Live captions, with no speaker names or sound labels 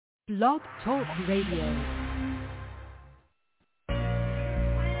Blog Talk Radio.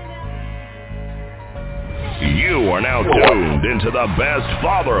 You are now tuned into the best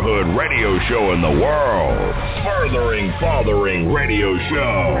fatherhood radio show in the world, Furthering Fathering Radio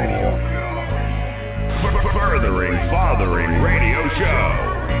Show. Furthering Fathering Radio Show.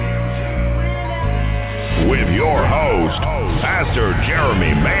 With your host, Pastor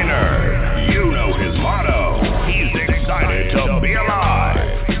Jeremy Maynard. You know his motto. He's excited to be alive.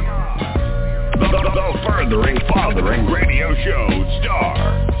 The Furthering Fathering Radio Show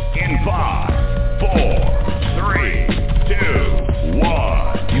starts in 5, 4, 3, 2,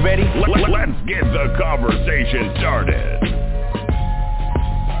 1. You ready? Let's get the conversation started.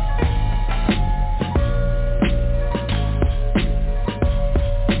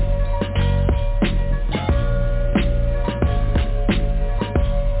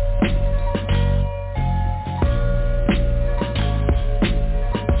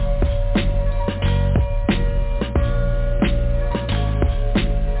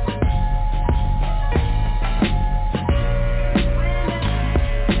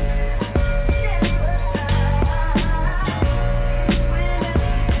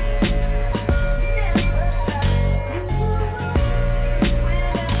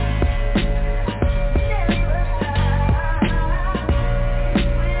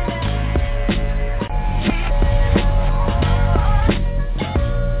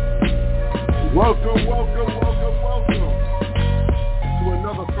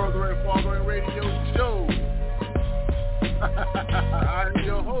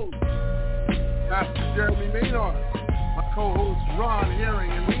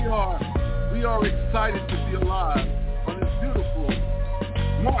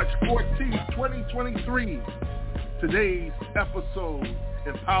 Today's episode,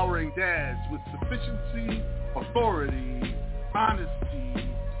 Empowering Dads with Sufficiency, Authority, Honesty,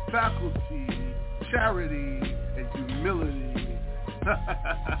 Faculty, Charity, and Humility.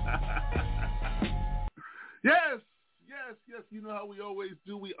 Yes, you know how we always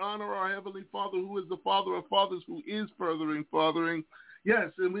do. We honor our Heavenly Father, who is the Father of Fathers, who is furthering fathering.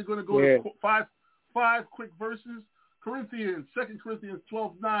 Yes, and we're going to go to five quick verses. 2 Corinthians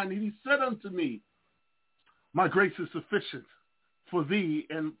 12:9, and he said unto me, my grace is sufficient for thee,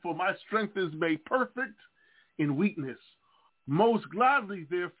 and for my strength is made perfect in weakness. Most gladly,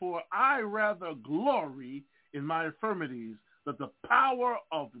 therefore, I rather glory in my infirmities, that the power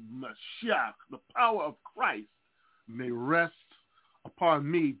of Mashiach, the power of Christ, may rest upon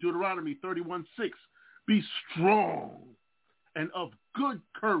me. Deuteronomy 31:6, be strong and of good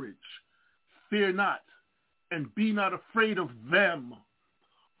courage. Fear not, and be not afraid of them.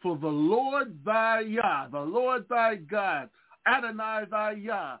 For the Lord thy Yah, the Lord thy God, Adonai thy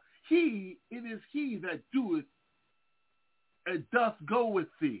Yah, it is he that doeth and doth go with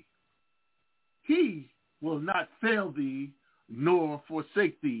thee. He will not fail thee, nor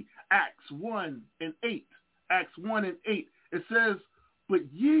forsake thee. Acts 1:8. Acts 1:8. It says,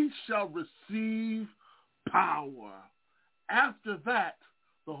 but ye shall receive power. After that,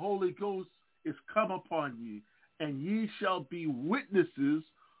 the Holy Ghost is come upon you, and ye shall be witnesses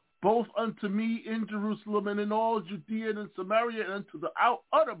both unto me in Jerusalem and in all Judea and in Samaria and unto the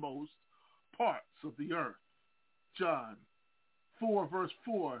uttermost parts of the earth. John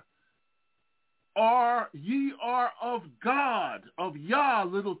 4:4. Ye are of God, of Yah,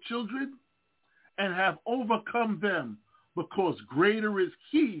 little children, and have overcome them, because greater is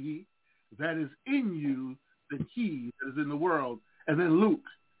he that is in you than he that is in the world. And then Luke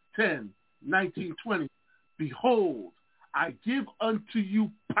 10:19-20. Behold, I give unto you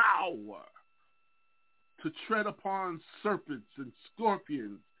power to tread upon serpents and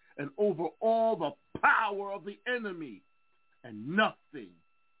scorpions and over all the power of the enemy, and nothing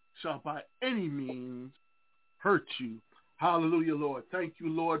shall by any means hurt you. Hallelujah, Lord. Thank you,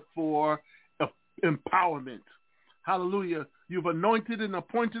 Lord, for empowerment. Hallelujah. You've anointed and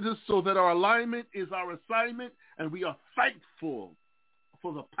appointed us so that our alignment is our assignment, and we are thankful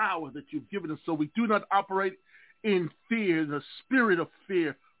for the power that you've given us, so we do not operate in fear, the spirit of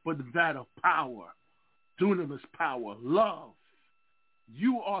fear, but that of power, dunamis power, love.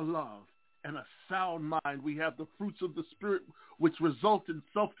 You are love and a sound mind. We have the fruits of the Spirit, which result in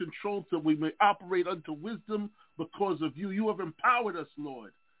self-control, so we may operate unto wisdom because of you. You have empowered us,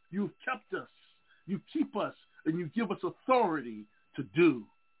 Lord. You've kept us. You keep us, and you give us authority to do.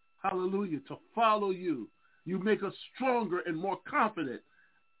 Hallelujah, to follow you. You make us stronger and more confident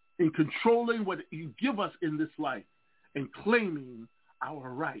in controlling what you give us in this life and claiming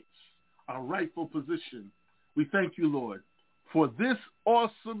our rights, our rightful position. We thank you, Lord, for this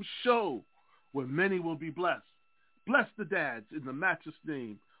awesome show where many will be blessed. Bless the dads in the matchless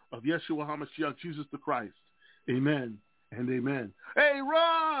name of Yeshua HaMashiach, Jesus the Christ. Amen and amen. Hey,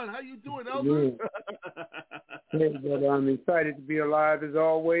 Ron, how you doing, Elder? Hey, brother, I'm excited to be alive as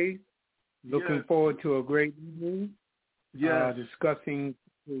always. Looking forward to a great evening. Discussing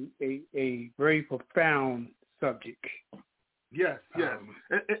a very profound subject. Yes.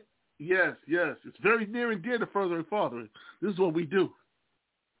 It's very near and dear to Further and Fathering. This is what we do.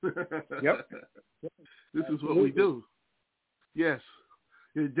 Yep. This is what we do. Yes.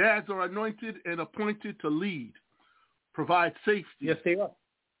 Your dads are anointed and appointed to lead, provide safety. Yes, they are.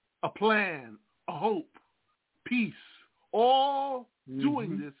 A plan, a hope, peace, all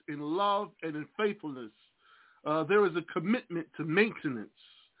doing this in love and in faithfulness. There is a commitment to maintenance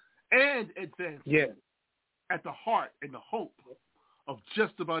and advancement at the heart and the hope of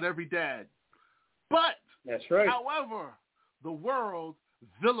just about every dad. But, that's right. However, the world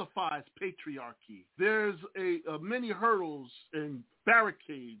vilifies patriarchy. There's many hurdles and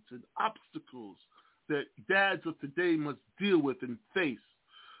barricades and obstacles that dads of today must deal with and face.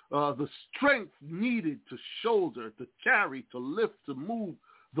 The strength needed to shoulder, to carry, to lift, to move,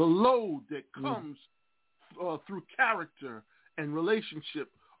 the load that comes through character and relationship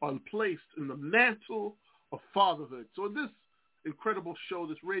are placed in the mantle of fatherhood. So in this incredible show,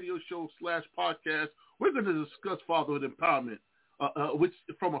 this radio show / podcast, we're going to discuss fatherhood empowerment, which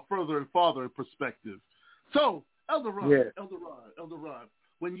from a Further and Fathering perspective. So, Elder Ron,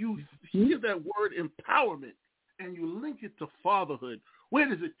 when you hear that word empowerment and you link it to fatherhood, where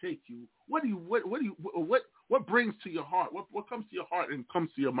does it take you? What brings to your heart? What comes to your heart and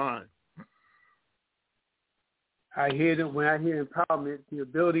comes to your mind? When I hear empowerment, the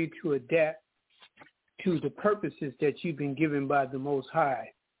ability to adapt to the purposes that you've been given by the Most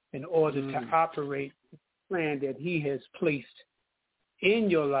High in order to operate the plan that He has placed in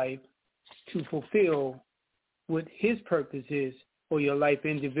your life to fulfill what His purpose is for your life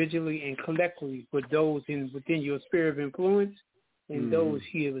individually and collectively for those within your sphere of influence and those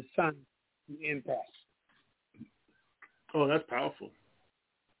He has assigned to impact. Oh, that's powerful.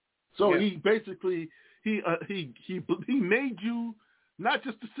 So He basically he made you not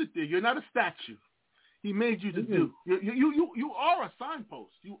just to sit there. You're not a statue. He made you to do. You are a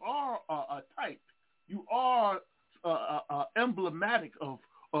signpost. You are a type. You are emblematic of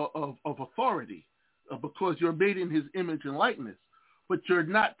authority because you're made in His image and likeness. But you're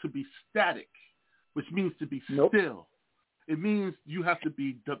not to be static, which means to be still. It means you have to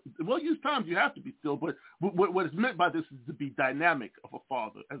be, times you have to be still, but what is meant by this is to be dynamic as a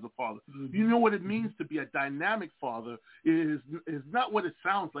father. You know what it means to be a dynamic father is not what it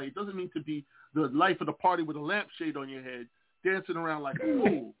sounds like. It doesn't mean to be the life of the party with a lampshade on your head, dancing around like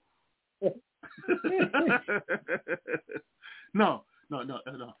a fool. No.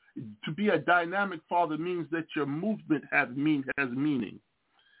 To be a dynamic father means that your movement has meaning.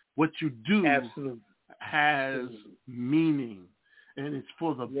 What you do has meaning, and it's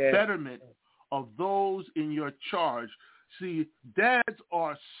for the betterment of those in your charge. See, dads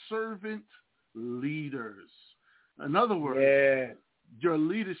are servant leaders. In other words, your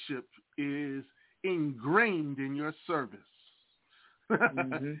leadership is ingrained in your service.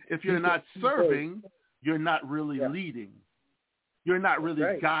 If you're not serving, you're not really leading. You're not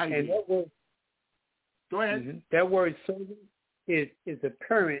really guiding. Go ahead. That word serving is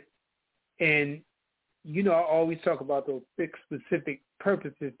apparent, and I always talk about those 6 specific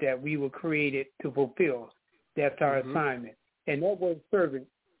purposes that we were created to fulfill. That's our assignment. And that word servant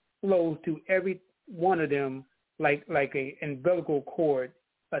flows to every one of them like a umbilical cord,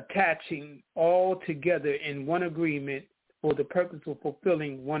 attaching all together in one agreement for the purpose of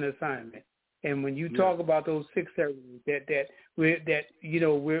fulfilling one assignment. And when you talk about those 6 areas that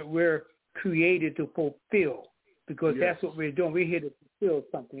we're created to fulfill, because that's what we're doing. We're here to fulfill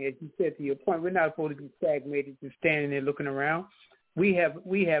something. As you said, to your point, we're not supposed to be stagnated and standing there looking around. We have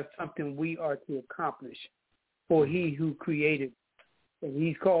something we are to accomplish for He who created. And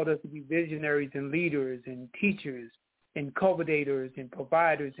He's called us to be visionaries and leaders and teachers and cultivators and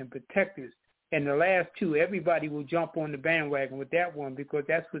providers and protectors. And the last 2, everybody will jump on the bandwagon with that one because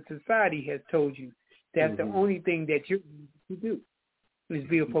that's what society has told you. That's the only thing that you're to do is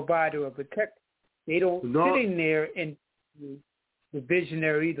be a provider or protector. They don't sit in there and the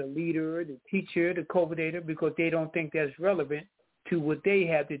visionary, the leader, the teacher, the cultivator, because they don't think that's relevant to what they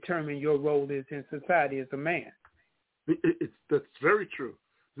have determined your role is in society as a man. That's very true.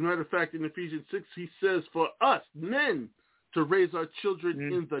 As a matter of fact, in Ephesians 6, he says for us, men, to raise our children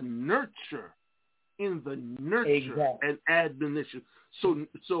in the nurture and admonition.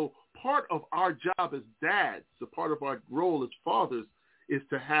 So part of our job as dads, the part of our role as fathers, is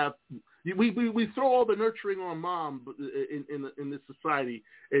to have We throw all the nurturing on mom in this society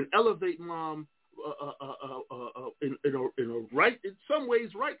and elevate mom in a right, in some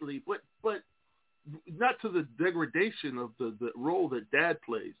ways rightly, but not to the degradation of the role that dad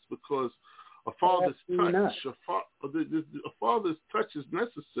plays, because a father's touch, a father's touch is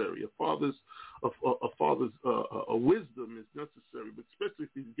necessary. A father's wisdom is necessary, but especially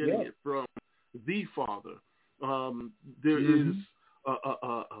if he's getting it from the father. There is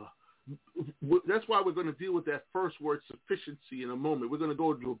that's why we're going to deal with that first word, sufficiency, in a moment. We're going to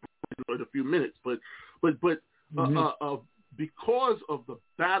go into in a few minutes, but because of the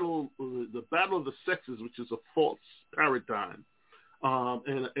battle of the sexes, which is a false paradigm,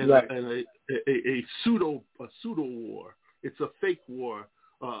 and a pseudo war. It's a fake war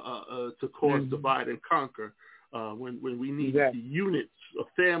to cause divide and conquer. When we need units, a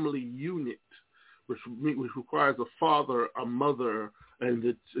family unit, which requires a father, a mother, and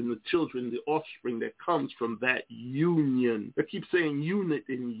the children, the offspring that comes from that union. I keep saying unit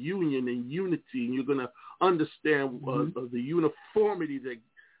and union and unity, and you're going to understand the uniformity that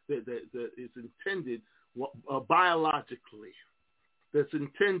is intended biologically, that's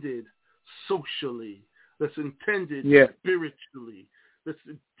intended socially, that's intended spiritually, that's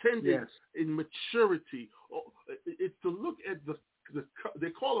intended in maturity. It's to look at they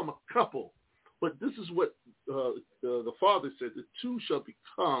call them a couple. But this is what the Father said: the two shall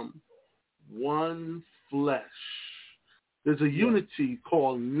become one flesh. There's a unity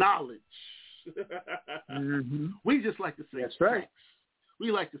called knowledge. We just like to say sex. Right.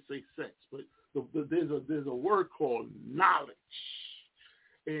 We like to say sex, but there's a word called knowledge.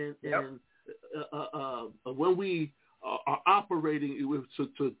 And when we are operating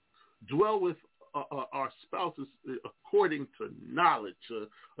to dwell with our spouses according to knowledge.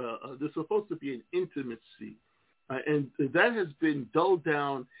 There's supposed to be an intimacy. And that has been dulled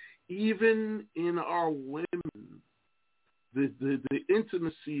down even in our women. The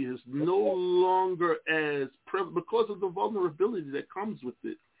intimacy is no longer as prevalent because of the vulnerability that comes with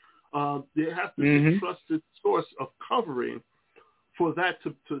it. There has to be a trusted source of covering for that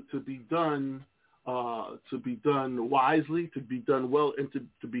to be done. To be done wisely, to be done well, and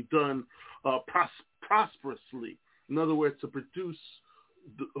to be done prosperously. In other words, to produce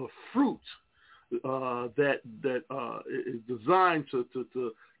fruit that is designed to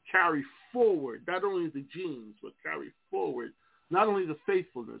carry forward not only the genes, but carry forward not only the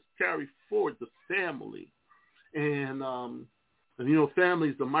faithfulness, carry forward the family. And family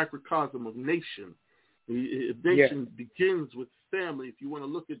is the microcosm of nation. Nation begins with family. If you want to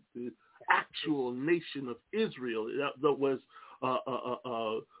look at the actual nation of Israel, that was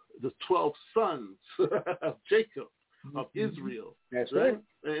the 12 sons of Jacob, of Israel. That's right.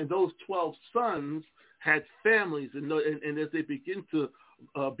 And those 12 sons had families, and as they begin to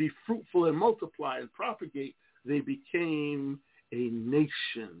be fruitful and multiply and propagate, they became a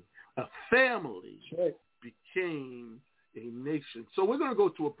nation. A family became a nation. So we're going to go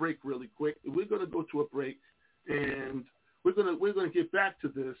to a break really quick. We're going to go to a break, and we're going to get back to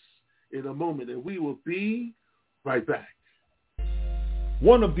this in a moment, and we will be right back.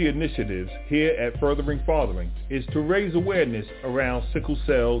 One of the initiatives here at Furthering Fathering is to raise awareness around sickle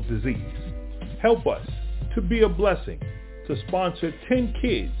cell disease. Help us to be a blessing to sponsor 10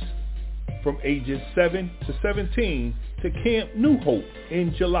 kids from ages 7 to 17 to Camp New Hope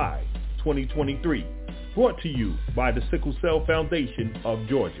in July 2023. Brought to you by the Sickle Cell Foundation of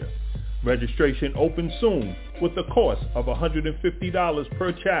Georgia. Registration opens soon with a cost of $150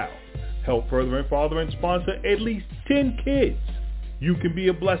 per child. Help Furthering Fathering sponsor at least 10 kids. You can be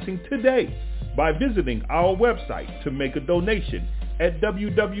a blessing today by visiting our website to make a donation at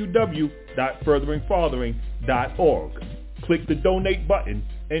www.furtheringfathering.org. Click the donate button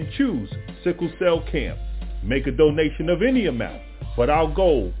and choose Sickle Cell Camp. Make a donation of any amount, but our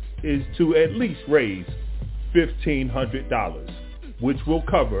goal is to at least raise $1,500, which will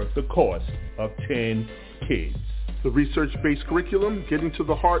cover the cost of 10 kids. The research-based curriculum, Getting to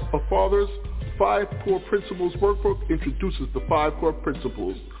the Heart of Fathers, 5 Core Principles Workbook introduces the 5 core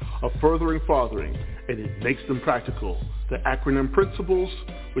principles of Furthering Fathering, and it makes them practical. The acronym principles,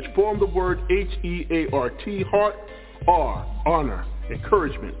 which form the word HEART, heart, are honor,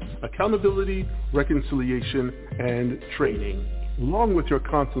 encouragement, accountability, reconciliation, and training. Along with your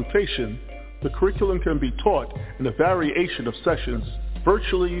consultation, the curriculum can be taught in a variation of sessions,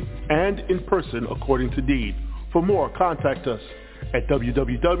 virtually and in person according to need. For more, contact us at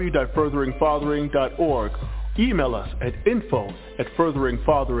www.furtheringfathering.org. Email us at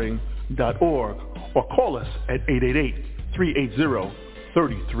info@furtheringfathering.org or call us at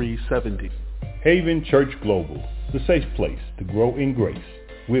 888-380-3370. Haven Church Global, the safe place to grow in grace.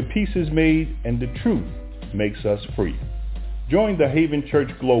 where peace is made and the truth makes us free. Join the Haven Church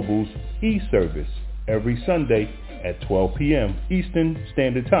Global's e-service every Sunday at 12 p.m. Eastern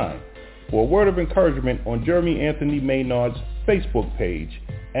Standard Time for a word of encouragement on Jeremy Anthony Maynard's Facebook page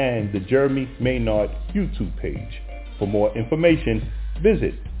and the Jeremy Maynard YouTube page. For more information,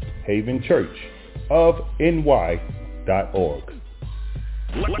 visit havenchurchofny.org.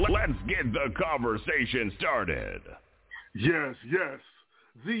 Let's get the conversation started. Yes.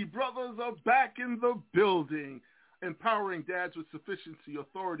 The brothers are back in the building, empowering dads with sufficiency,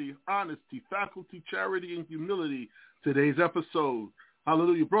 authority, honesty, faculty, charity, and humility. Today's episode,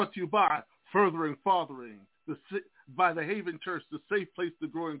 hallelujah, brought to you by Furthering Fathering, by the Haven Church, the safe place to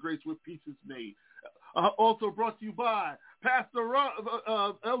grow in grace where peace is made. Also brought to you by Pastor Ron,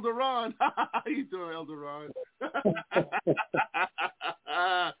 Elder Ron. How you doing, Elder Ron?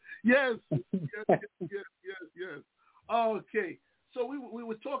 Yes. Okay, so we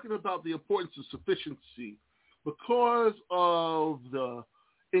were talking about the importance of sufficiency because of the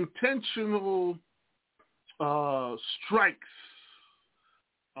intentional strikes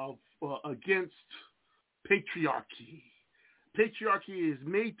of against patriarchy. Patriarchy is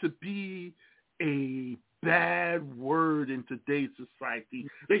made to be a bad word in today's society.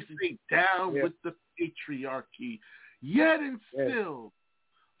 They stay down with the patriarchy. Yet and still,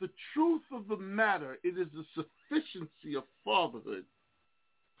 the truth of the matter, it is the sufficiency of fatherhood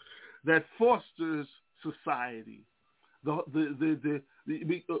that fosters society.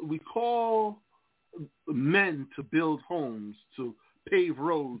 We call men to build homes, to pave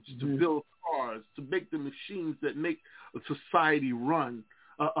roads, to build cars, to make the machines that make a society run.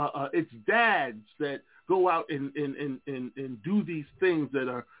 It's dads that go out and do these things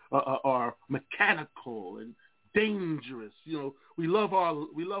that are mechanical and dangerous. You know, we love our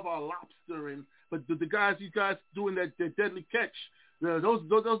lobster, but you guys doing that deadly catch, those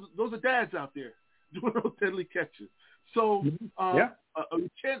are dads out there doing those deadly catches. So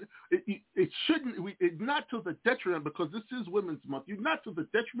it's not to the detriment, because this is Women's Month. You're not to the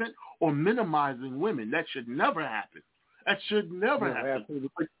detriment or minimizing women. That should never happen. That should never happen.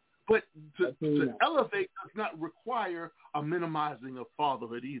 Absolutely. But to elevate does not require a minimizing of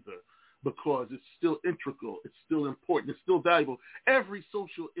fatherhood either, because it's still integral, it's still important, it's still valuable. Every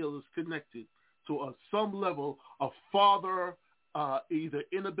social ill is connected to some level of father either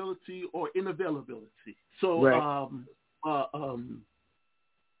inability or inavailability. So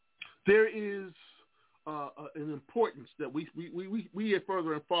there is an importance that we at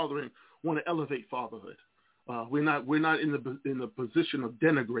Furthering Fathering want to elevate fatherhood. We're not in the position of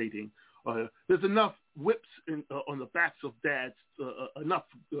denigrating. There's enough whips on the backs of dads, enough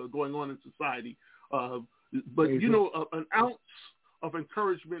going on in society. But an ounce of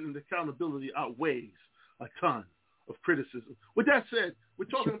encouragement and accountability outweighs a ton of criticism. With that said, we're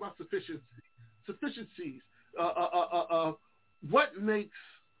talking about sufficiencies. What makes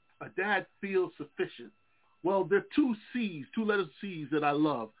a dad feel sufficient? Well, there are two letters C's that I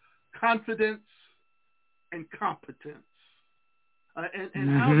love: confidence and competence.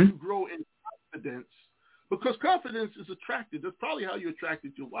 And how you grow in confidence, because confidence is attractive. That's probably how you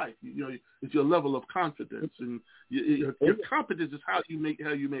attracted your wife. It's your level of confidence, and your competence is how you make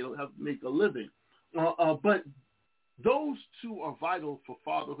a living. But those two are vital for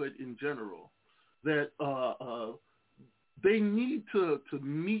fatherhood in general. That they need to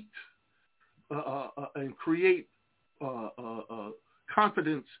meet and create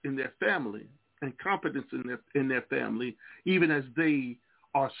confidence in their family and competence in their family, even as they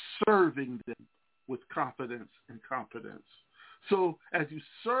are serving them with confidence and competence. So as you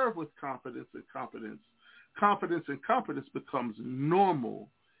serve with confidence and competence becomes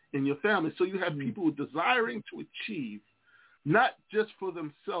normal in your family. So you have people desiring to achieve, not just for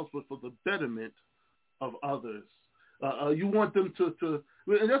themselves, but for the betterment of others. You want them to,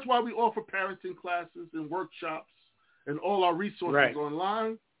 and that's why we offer parenting classes and workshops and all our resources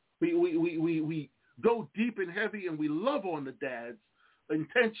online. We go deep and heavy, and we love on the dads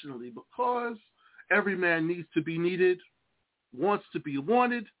intentionally, because every man needs to be needed, wants to be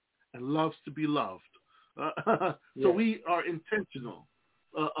wanted, and loves to be loved. So we are intentional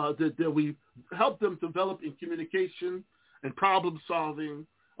that we help them develop in communication and problem solving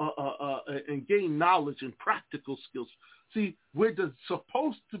and gain knowledge and practical skills. See, we're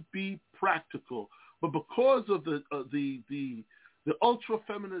supposed to be practical, but because of the ultra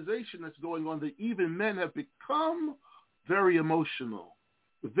feminization that's going on, that even men have become very emotional,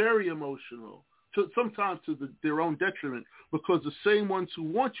 sometimes to their own detriment, because the same ones who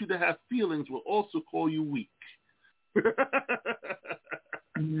want you to have feelings will also call you weak.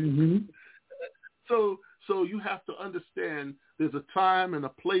 So you have to understand there's a time and a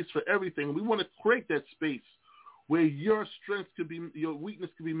place for everything. And we want to create that space where your weakness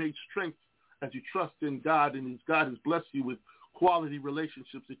can be made strength as you trust in God, and God has blessed you with quality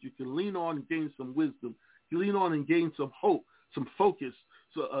relationships that you can lean on and gain some wisdom. You lean on and gain some hope, some focus,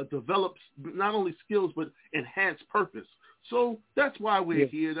 so develop not only skills but enhance purpose. So that's why we're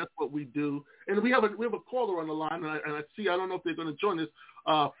here. That's what we do. And we have a caller on the line, and I see, I don't know if they're going to join us,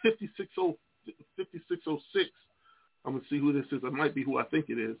 5606. I'm going to see who this is. It might be who I think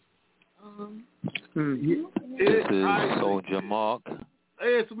it is. This is Soldier Mark.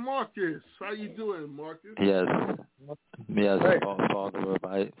 Hey, it's Marcus. How you doing, Marcus? Yes,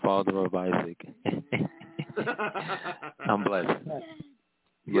 hey. Father of Isaac. I'm blessed.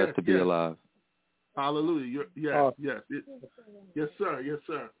 Blessed to be alive. Hallelujah. Yes,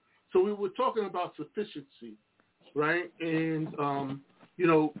 sir. So we were talking about sufficiency, right? And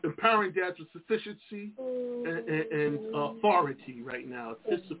empowering dads with sufficiency and authority right now.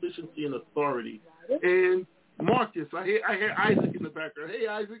 It's sufficiency and authority. And Marcus, I hear Isaac in the background. Hey,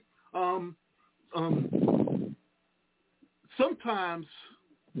 Isaac. Sometimes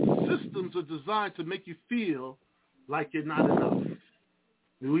systems are designed to make you feel like you're not enough.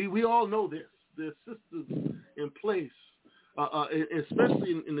 We all know this. There's systems in place,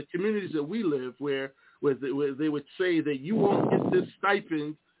 especially in the communities that we live, where they would say that you won't get this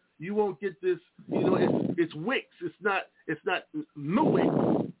stipend, you won't get this. It's WICs. It's not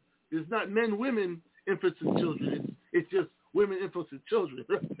MIWICs. It's not men, women, infants, and children. It's just women, infants, and children.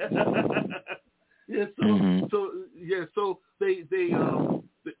 So they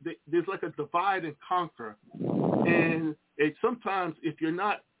there's like a divide and conquer, and sometimes if you're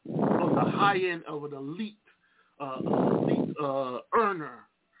not on the high end of an elite earner,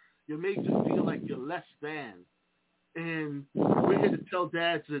 you're made to feel like you're less than. And we're here to tell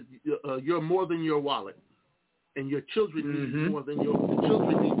dads that you're more than your wallet, and your children need more than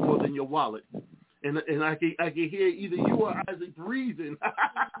your wallet. And I can hear either you or Isaac breathing.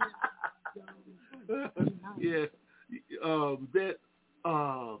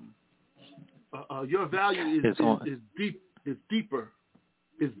 Your value is deeper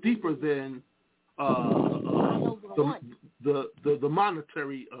than the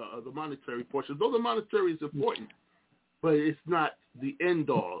monetary portion. Though the monetary is important, but it's not the end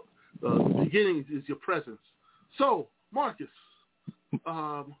all. The beginning is your presence. So, Marcus,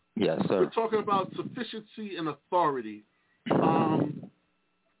 yes, sir. We're talking about sufficiency and authority.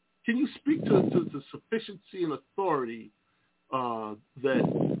 Can you speak to the sufficiency and authority that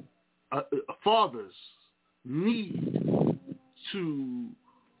fathers need to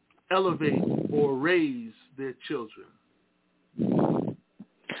elevate or raise their children?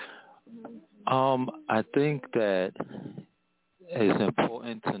 I think that it's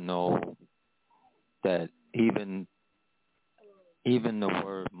important to know that even the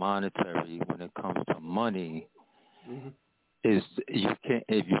word monetary, when it comes to money, is you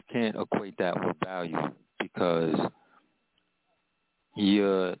can't equate that with value, because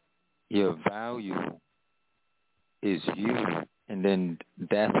your value is you, and then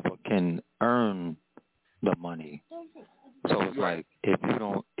that's what can earn the money. So it's like if you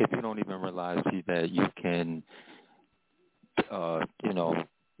don't even realize that you can,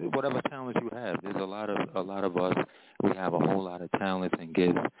 whatever talents you have. There's a lot of us. We have a whole lot of talents and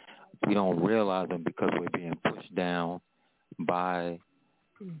gifts. We don't realize them because we're being pushed down by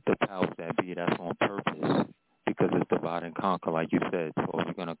the powers that be. That's on purpose, because it's divide and conquer, like you said. So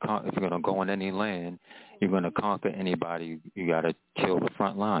if you're gonna go in any land, you're gonna conquer anybody. You gotta kill the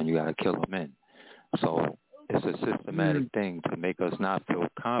front line. You gotta kill them in. So it's a systematic thing to make us not feel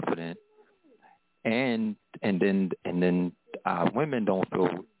confident, and then our women don't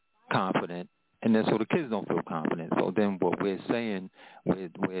feel confident, and then so the kids don't feel confident. So then what we're saying,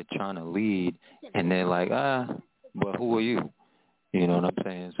 we're trying to lead, and they're like, but who are you? You know what I'm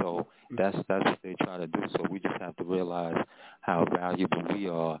saying? So that's what they try to do. So we just have to realize how valuable we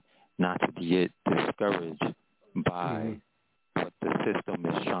are, not to get discouraged by what the system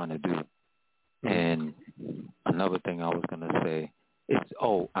is trying to do. And another thing I was going to say is,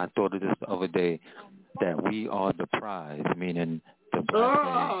 I thought of this the other day, that we are the prize, meaning the black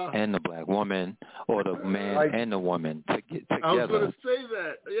man and the black woman, or the man and the woman together. I was going to say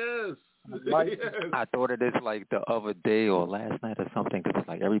that, yes. I thought of this like the other day or last night or something, because it's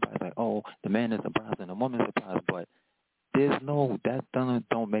like everybody's like, the man is the prize and the woman is the prize, but that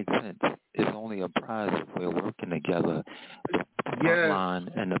don't make sense. It's only a prize if we're working together, the front line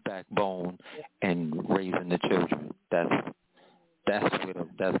and the backbone, and raising the children. That's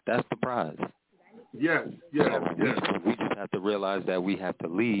the prize. Yes. We just have to realize that we have to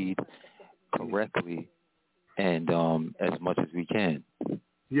lead correctly and as much as we can.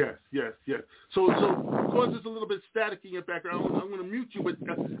 Yes. So of course there's a little bit staticky in your background. I'm going to mute you, but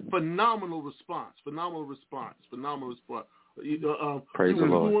phenomenal response. Praise the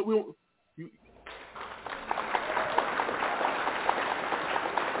Lord.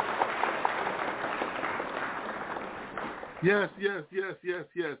 Yes.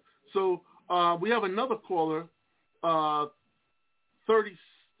 So we have another caller, 30,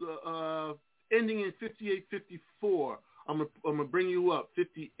 ending in 5854. I'm gonna bring you up,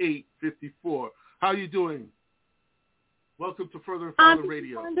 5854. How you doing? Welcome to Further and Further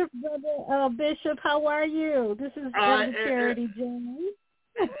Radio. I'm wonderful, Brother Bishop. How are you? This is Elder Charity James.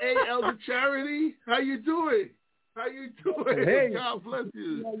 Hey, Elder Charity. How you doing? Hey. God bless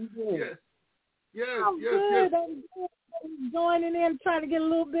you. How you doing? Yes. I'm good. I'm joining in, trying to get a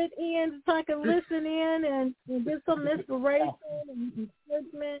little bit in so I can listen in and get some inspiration and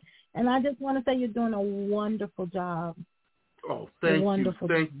encouragement. And I just want to say you're doing a wonderful job. Oh, thank you.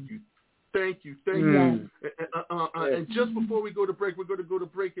 And just before we go to break, we're going to go to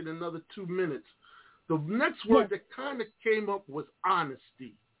break in another 2 minutes. The next word that kind of came up was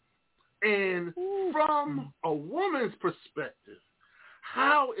honesty. And from a woman's perspective,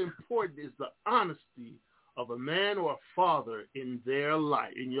 how important is the honesty of a man or a father in their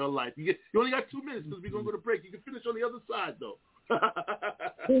life, in your life? You only got 2 minutes because we're going to go to break. You can finish on the other side, though.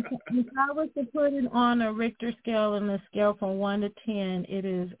 If I was to put it on a Richter scale, and a scale from 1 to 10, it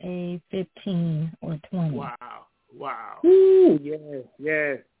is a 15 or 20. Wow. Ooh,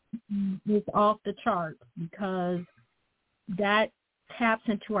 yes. It's off the charts because that taps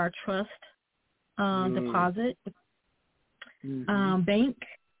into our trust deposit bank,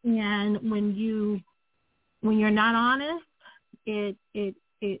 and when you're not honest, it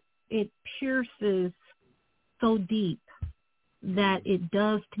pierces so deep that it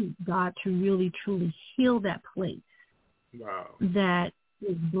does take God to really truly heal that place that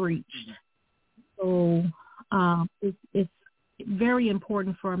is breached. So it's very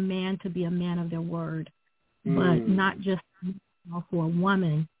important for a man to be a man of their word, but not just for a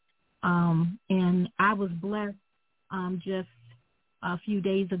woman. And I was blessed just a few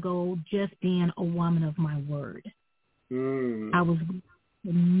days ago just being a woman of my word. I was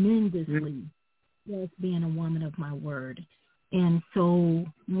tremendously just being a woman of my word. And so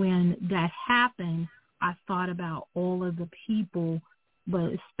when that happened, I thought about all of the people,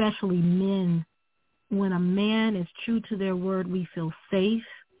 but especially men. When a man is true to their word, we feel safe,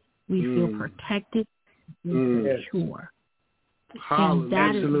 we feel protected, we feel secure. And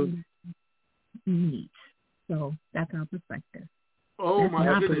that is neat. So that's our perspective. Oh,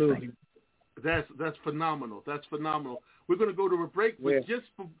 my goodness. That's phenomenal. We're going to go to a break, but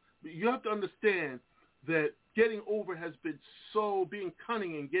you have to understand that getting over has been being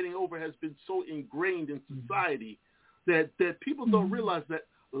cunning and getting over has been so ingrained in society that people don't realize that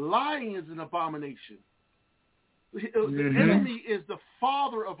lying is an abomination. The enemy is the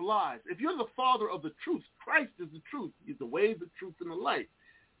father of lies. If you're the father of the truth, Christ is the truth. He's the way, the truth, and the life.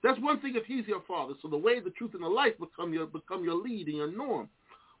 That's one thing if he's your father. So the way, the truth, and the life become your lead and your norm.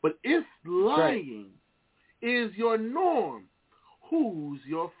 But if lying is your norm, who's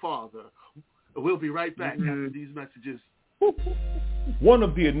your father? We'll be right back after these messages. One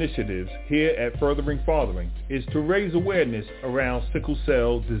of the initiatives here at Furthering Fathering is to raise awareness around sickle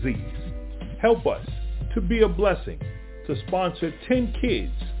cell disease. Help us to be a blessing to sponsor 10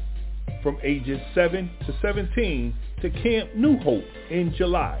 kids from ages 7 to 17 to Camp New Hope in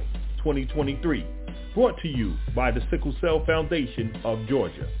July 2023. Brought to you by the Sickle Cell Foundation of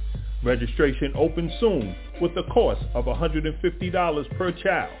Georgia. Registration opens soon with a cost of $150 per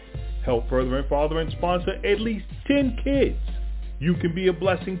child. Help Furthering Fathering sponsor at least 10 kids. You can be a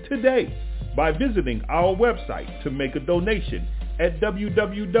blessing today by visiting our website to make a donation at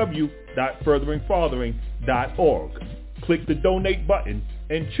www.furtheringfathering.org. Click the donate button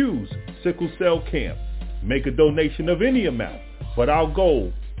and choose Sickle Cell Camp. Make a donation of any amount, but our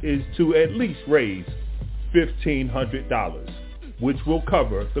goal is to at least raise $1,500, which will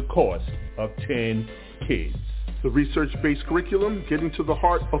cover the cost of 10 kids. The research-based curriculum, Getting to the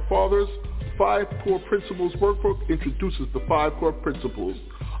Heart of Fathers, 5 Core Principles workbook introduces the 5 core principles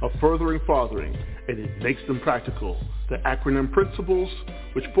of Furthering Fathering, and it makes them practical. The acronym principles,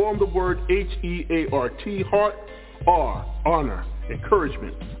 which form the word HEART, heart, are honor,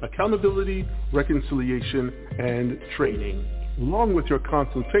 encouragement, accountability, reconciliation, and training. Along with your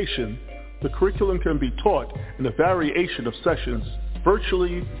consultation, the curriculum can be taught in a variation of sessions,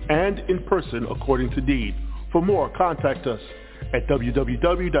 virtually and in person according to need. For more, contact us at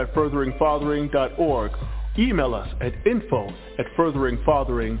www.furtheringfathering.org. Email us at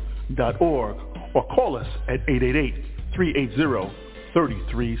info@furtheringfathering.org or call us at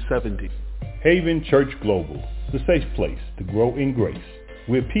 888-380-3370. Haven Church Global, the safe place to grow in grace,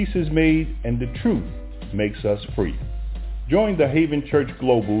 where peace is made and the truth makes us free. Join the Haven Church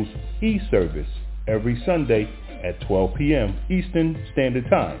Global's e-service every Sunday at 12 p.m. Eastern Standard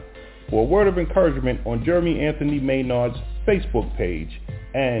Time for a word of encouragement on Jeremy Anthony Maynard's Facebook page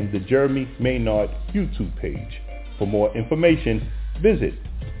and the Jeremy Maynard YouTube page. For more information, visit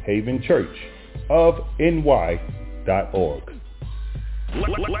havenchurchofny.org.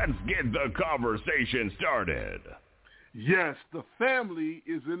 Let's get the conversation started. Yes, the family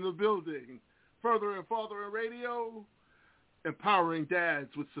is in the building. Further and Father in Radio, empowering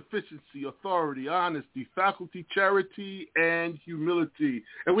dads with sufficiency, authority, honesty, faculty, charity, and humility.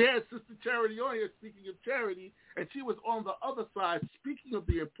 And we had Sister Charity on here speaking of charity, and she was on the other side speaking of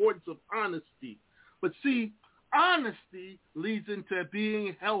the importance of honesty. But see, honesty leads into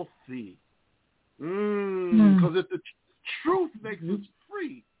being healthy. Because if the truth makes us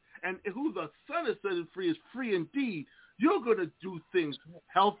free, and who the Son has set free is free indeed, you're going to do things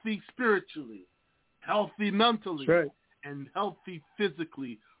healthy spiritually, healthy mentally, and healthy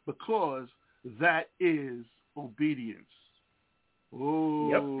physically, because that is obedience.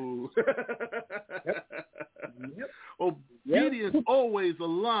 Oh. Yep. Obedience always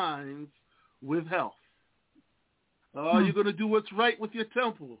aligns with health. You're going to do what's right with your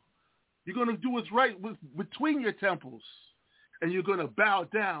temple. You're going to do what's right between your temples. And you're going to bow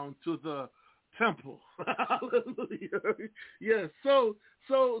down to the temple. Hallelujah. Yes. So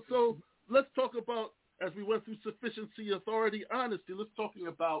let's talk about, as we went through sufficiency, authority, honesty, let's talking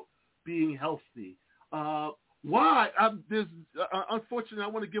about being healthy. Why? Unfortunately, I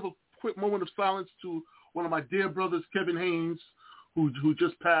want to give a quick moment of silence to one of my dear brothers, Kevin Haynes, who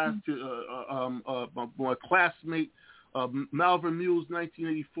just passed, my classmate, Malvern Mules,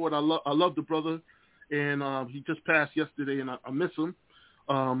 1984. I love the brother, and he just passed yesterday, and I miss him.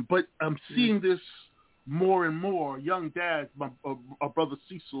 But I'm seeing this more and more. Young dads, our brother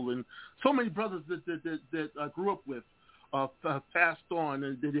Cecil, and so many brothers that I grew up with passed on,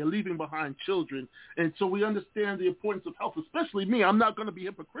 and they're leaving behind children. And so we understand the importance of health, especially me. I'm not going to be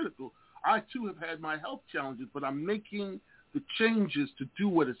hypocritical. I, too, have had my health challenges, but I'm making the changes to do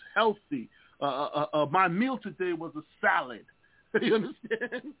what is healthy. My meal today was a salad. You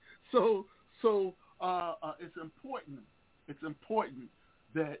understand? So it's important. It's important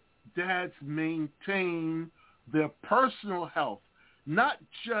that dads maintain their personal health, not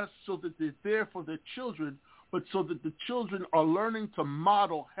just so that they're there for their children, but so that the children are learning to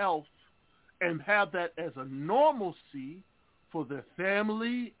model health and have that as a normalcy for their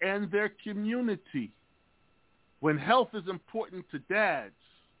family and their community. When health is important to dads,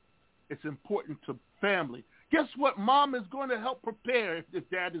 it's important to family. Guess what? Mom is going to help prepare if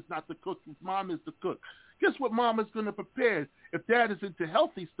dad is not the cook, if mom is the cook. Guess what mom is going to prepare? If dad is into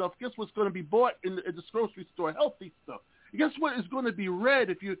healthy stuff, guess what's going to be bought in the grocery store? Healthy stuff. Guess what is going to be read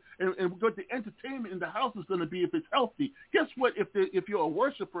and what the entertainment in the house is going to be if it's healthy? Guess what? If you're a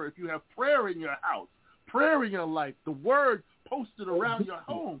worshiper, if you have prayer in your house, prayer in your life, the word posted around your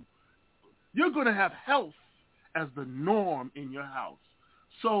home, you're going to have health as the norm in your house.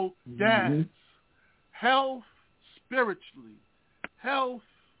 So, dads, health spiritually, health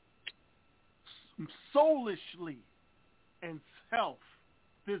soulishly, and health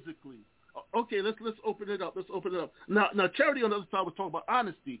physically. Okay, let's open it up. Now, Charity on the other side was talking about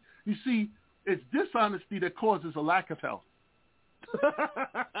honesty. You see, it's dishonesty that causes a lack of health.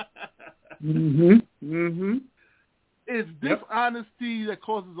 It's dishonesty that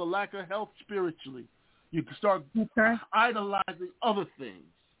causes a lack of health spiritually. You can start idolizing other things.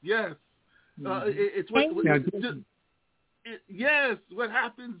 Yes. It's what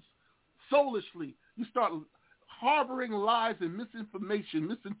happens soulishly. You start harboring lies and misinformation,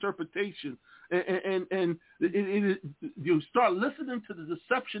 misinterpretation, and you start listening to the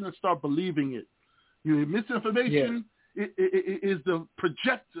deception and start believing it. Misinformation is the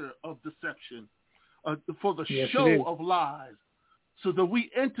projector of deception for the show of lies, so that we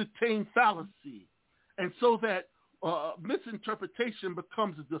entertain fallacy, and so that misinterpretation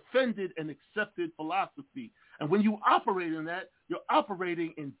becomes a defended and accepted philosophy. And when you operate in that, you're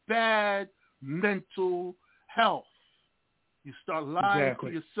operating in bad mental health. You start lying to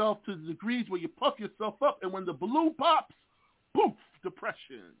yourself to the degrees where you puff yourself up, and when the balloon pops, poof,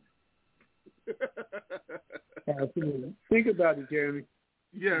 depression. Absolutely. Think about it, Jeremy.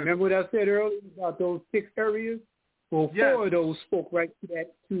 Yeah. Remember what I said earlier about those 6 areas? Well, 4 of those spoke right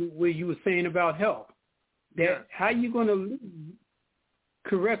to where you were saying about health. That how you going to lead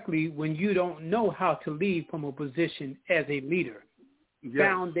correctly when you don't know how to lead from a position as a leader.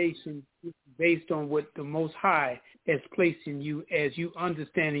 foundation based on what the Most High has placed in you as you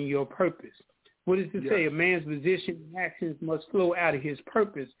understanding your purpose. What does it say? A man's position and actions must flow out of his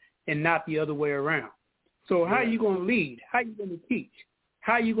purpose and not the other way around. So how are you going to lead? How are you going to teach?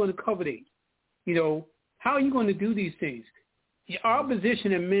 How are you going to covenant? How are you going to do these things? Our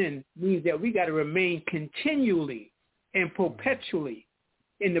position in men means that we got to remain continually and perpetually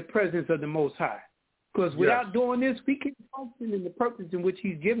in the presence of the Most High. Because without doing this, we can't function in the purpose in which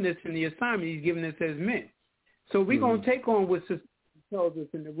he's given us and the assignment he's given us as men. So we're going to take on what society tells us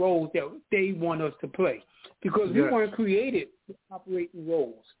in the roles that they want us to play. Because we weren't created to operate in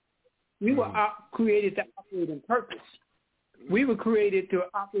roles. We were created to operate in purpose. We were created to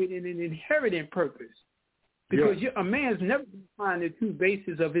operate in an inherited purpose. Because a man's never going to find the true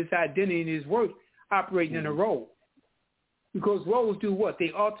basis of his identity and his worth operating in a role. Because roles do what?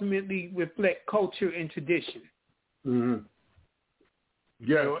 They ultimately reflect culture and tradition.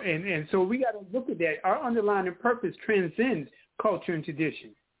 Yeah. And so we got to look at that. Our underlying purpose transcends culture and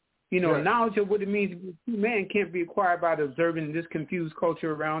tradition. Knowledge of what it means to be a true man can't be acquired by observing this confused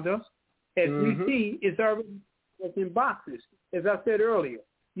culture around us. As we see, it's already in boxes. As I said earlier,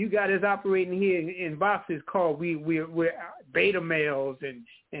 you got us operating here in boxes called we're beta males and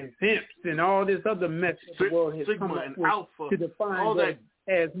pimps and all this other mess that the world has come up with alpha, to define all that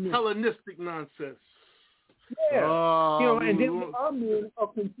as men. Hellenistic nonsense. Yeah. And then our men are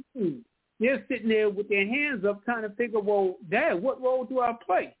confused. They're sitting there with their hands up trying to figure, well, Dad, what role do I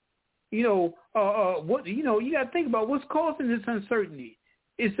play? You got to think about what's causing this uncertainty.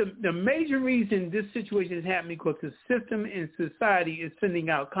 It's the major reason this situation is happening because the system and society is sending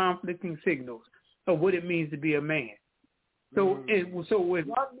out conflicting signals of what it means to be a man. So, so if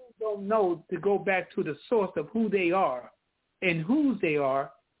our men don't know to go back to the source of who they are and whose they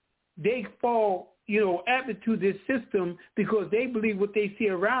are, they fall, apt to this system because they believe what they see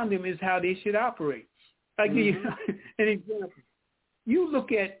around them is how they should operate. I'll give you an example. You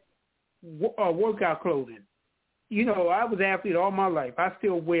look at workout clothing. I was an athlete all my life. I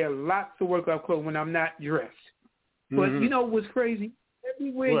still wear lots of workout clothes when I'm not dressed. But what's crazy?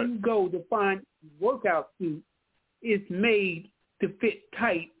 Everywhere you go to find a workout suit, it's made to fit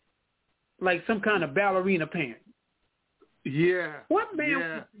tight like some kind of ballerina pant. Yeah. What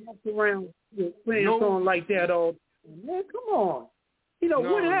man walks around with pants on like that all the time? Man, come on.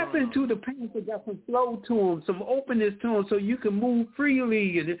 What happened to the pants that got some flow to them, some openness to them so you can move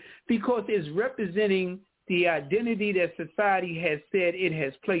freely? Because it's representing the identity that society has said it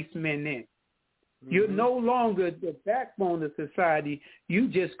has placed men in. You're no longer the backbone of society. You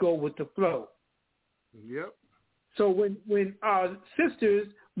just go with the flow. Yep. So when our sisters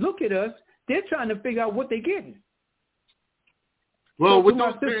look at us, they're trying to figure out what they're getting. Well, so with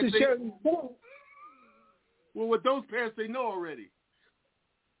my those sister parents, with those parents, they know already.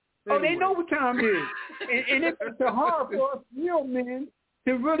 Anyway. Oh, they know what time it is. and it's hard for us real men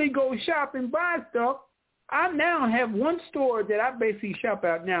to really go shop and buy stuff. I now have one store that I basically shop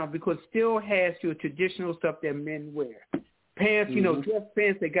out now because it still has your traditional stuff that men wear. Pants, dress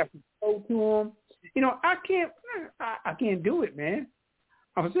pants, they got some flow to them. I can't do it, man.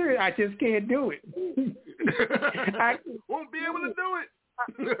 I'm serious. I just can't do it. I won't be able to do it.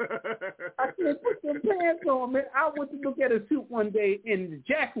 I can't put some pants on, man. I went to look at a suit one day, and the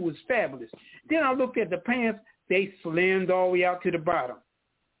jacket was fabulous. Then I looked at the pants. They slimmed all the way out to the bottom.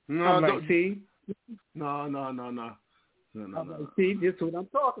 I'm like, see? No. See, this is what I'm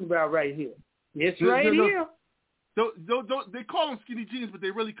talking about right here. It's here. They call them skinny jeans, but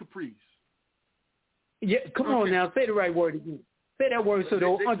they're really capris. Yeah, come on now. Say the right word again. Say that word so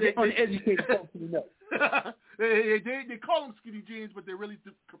the uneducated folks will know. They call them skinny jeans, but they're really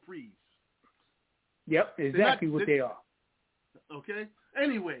capris. Yep, exactly what they are. Okay.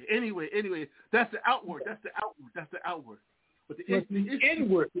 Anyway, that's the outward. But the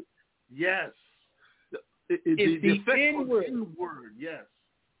inward. Yes. It's the inward. Yes.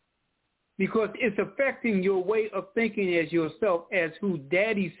 Because it's affecting your way of thinking as yourself, as who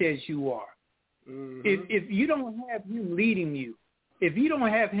Daddy says you are. If you don't have him leading you, if you don't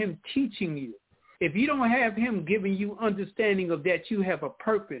have him teaching you, if you don't have him giving you understanding of that you have a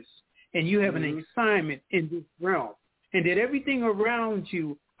purpose and you have an assignment in this realm, and that everything around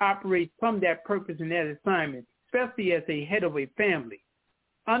you operates from that purpose and that assignment, especially as a head of a family,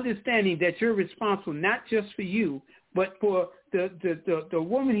 understanding that you're responsible not just for you, but for the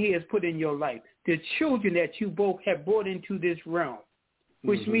woman he has put in your life, the children that you both have brought into this realm,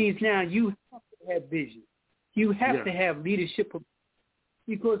 which means now you have to have vision. You have to have leadership,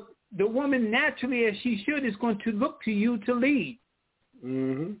 because the woman naturally, as she should, is going to look to you to lead.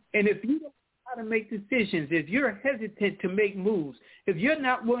 And if you don't, how to make decisions, if you're hesitant to make moves, if you're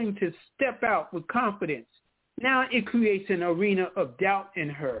not willing to step out with confidence, now it creates an arena of doubt in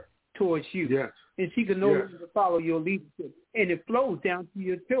her towards you. Yes. And she can no longer follow your leadership. And it flows down to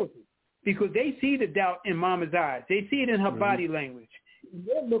your children because they see the doubt in mama's eyes. They see it in her body language.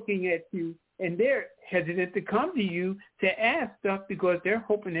 They're looking at you, and they're hesitant to come to you to ask stuff because they're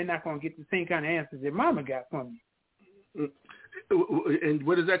hoping they're not going to get the same kind of answers that mama got from you. And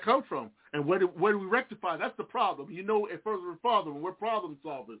where does that come from? And where do we rectify? That's the problem. You know, at Further and Father, we're problem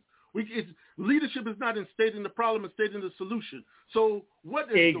solvers. Leadership is not in stating the problem, it's stating the solution. So what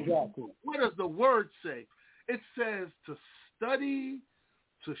does the word say? It says to study,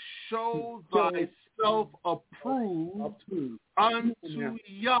 to show thyself approved unto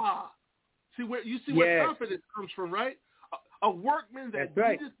Yah. See where confidence comes from, right? A workman that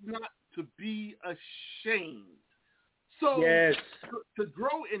needeth not to be ashamed. So to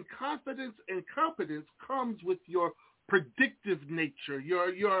grow in confidence and competence comes with your predictive nature,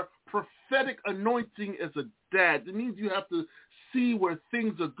 your prophetic anointing as a dad. It means you have to see where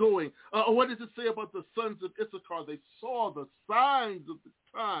things are going. What does it say about the sons of Issachar? They saw the signs of the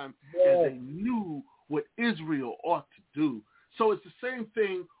time and they knew what Israel ought to do. So it's the same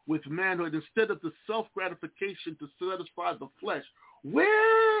thing with manhood. Instead of the self-gratification to satisfy the flesh,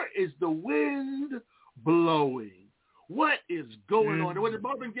 where is the wind blowing? What is going on? And what did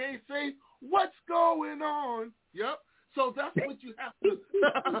Marvin Gaye say? What's going on? Yep. So that's what you have to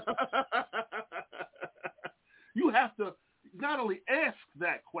you have to not only ask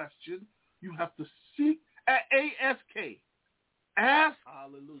that question, you have to seek ASK. Ask.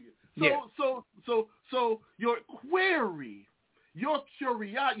 Hallelujah. So your query, your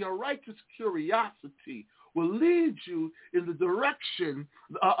righteous curiosity will lead you in the direction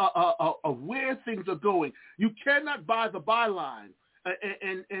of where things are going. You cannot buy the byline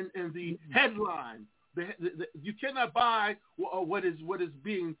and the headline. You cannot buy what is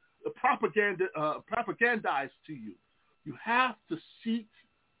being propagandized to you. You have to seek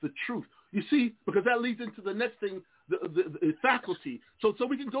the truth. You see, because that leads into the next thing, the faculty. So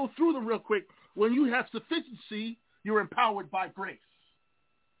we can go through them real quick. When you have sufficiency, you're empowered by grace.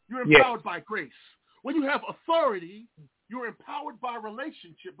 You're empowered by grace. When you have authority, you're empowered by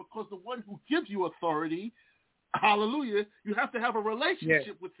relationship because the one who gives you authority, hallelujah, you have to have a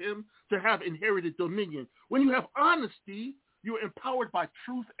relationship with him to have inherited dominion. When you have honesty, you're empowered by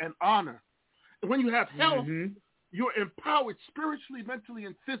truth and honor. And when you have health, you're empowered spiritually, mentally,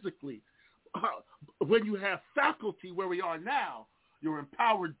 and physically. When you have faculty, where we are now, you're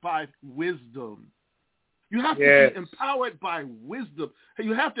empowered by wisdom. You have to be empowered by wisdom.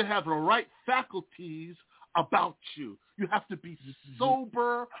 You have to have the right faculties about you. You have to be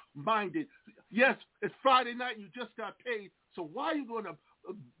sober-minded. Yes, it's Friday night and you just got paid, so why are you going to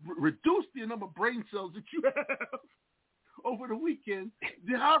reduce the number of brain cells that you have over the weekend?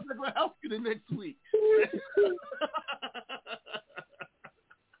 How's that going to help you the next week?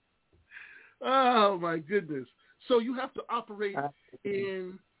 Oh, my goodness. So you have to operate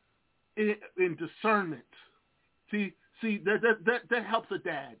in discernment. See that helps a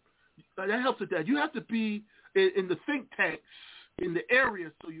dad. That helps a dad. You have to be in the think tanks, in the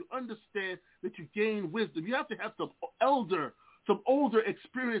areas, so you understand that you gain wisdom. You have to have some older,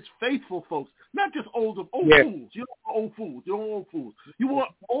 experienced, faithful folks, not just old fools. You don't want old fools. You don't want old fools. You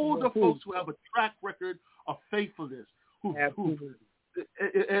want older folks who have a track record of faithfulness. Who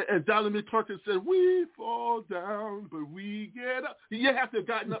as Donald McClurkin said, we fall down, but we get up. You have to have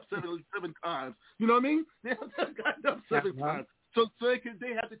gotten up seven times. You know what I mean? They have to have gotten up seven times. So they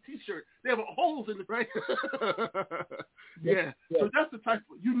have the T-shirt. They have holes in the right. So that's the type.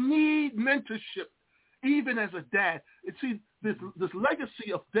 You need mentorship, even as a dad. And see, this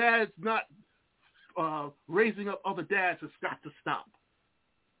legacy of dads not raising up other dads has got to stop.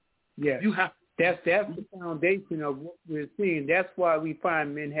 Yeah, you have. That's the foundation of what we're seeing. That's why we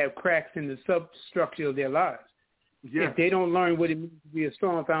find men have cracks in the substructure of their lives. Yeah. If they don't learn what it means to be a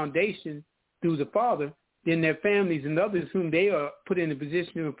strong foundation through the father, then their families and others whom they are put in a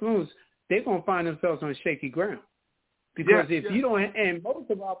position of influence, they're going to find themselves on shaky ground. Because you don't, and most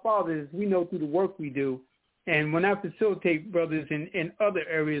of our fathers, we know through the work we do, and when I facilitate brothers in other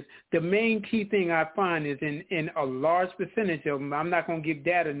areas, the main key thing I find is in a large percentage of them, I'm not going to give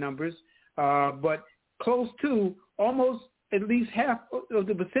data numbers, but close to almost at least half of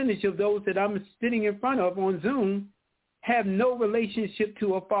the percentage of those that I'm sitting in front of on Zoom have no relationship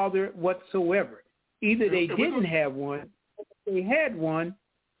to a father whatsoever. Either they didn't have one, or if they had one,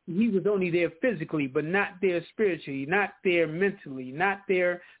 he was only there physically, but not there spiritually, not there mentally, not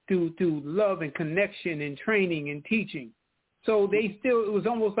there through love and connection and training and teaching. So it was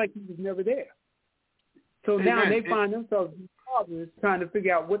almost like he was never there. So now they find themselves fathers trying to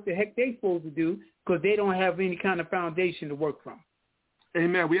figure out what the heck they're supposed to do because they don't have any kind of foundation to work from.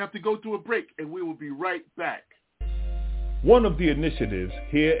 Amen. We have to go to a break, and we will be right back. One of the initiatives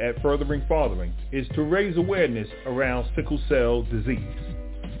here at Furthering Fathering is to raise awareness around sickle cell disease.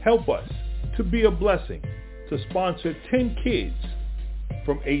 Help us to be a blessing to sponsor 10 kids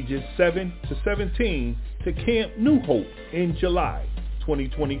from ages 7 to 17 to Camp New Hope in July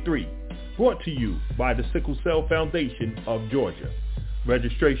 2023. Brought to you by the Sickle Cell Foundation of Georgia.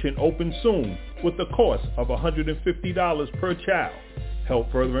 Registration opens soon with a cost of $150 per child.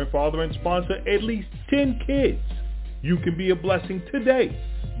 Help Furthering Fathering sponsor at least 10 kids. You can be a blessing today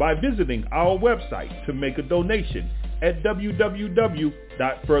by visiting our website to make a donation at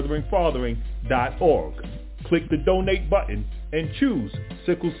www.furtheringfathering.org. Click the donate button and choose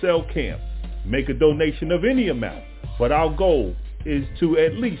Sickle Cell Camp. Make a donation of any amount, but our goal is to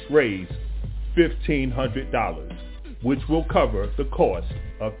at least raise $1,500, which will cover the cost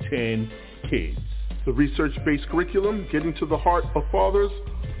of 10 kids. The research-based curriculum, Getting to the Heart of Fathers,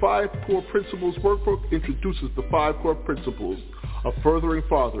 5 Core Principles Workbook introduces the 5 core principles of Furthering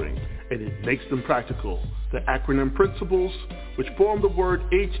Fathering, and it makes them practical. The acronym principles, which form the word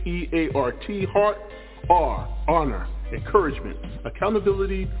HEART, heart, are honor, encouragement,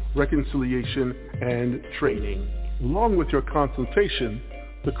 accountability, reconciliation, and training. Along with your consultation,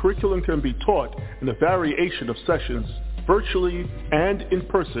 the curriculum can be taught in a variation of sessions, virtually and in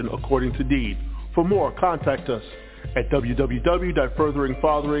person according to need. For more, contact us at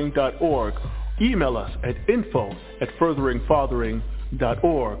www.furtheringfathering.org. Email us at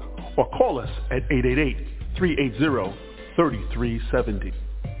info@furtheringfathering.org or call us at 888-380-3370.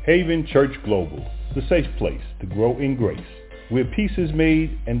 Haven Church Global, the safe place to grow in grace, where peace is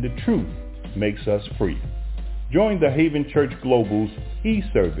made and the truth makes us free. Join the Haven Church Global's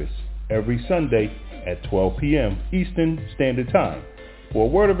e-service every Sunday at 12 p.m. Eastern Standard Time for a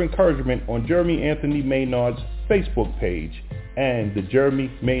word of encouragement on Jeremy Anthony Maynard's Facebook page and the Jeremy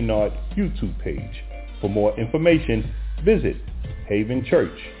Maynard YouTube page. For more information, visit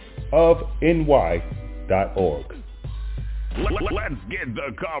havenchurchofny.org. Let's get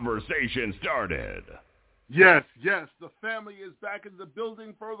the conversation started. Yes, the family is back in the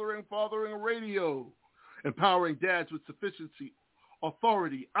building, Furthering Fathering Radio, empowering dads with sufficiency,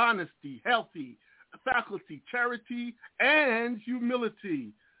 authority, honesty, healthy, faculty, charity, and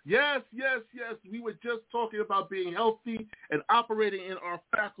humility. Yes. We were just talking about being healthy and operating in our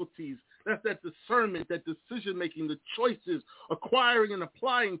faculties. That's that discernment, that decision-making, the choices, acquiring and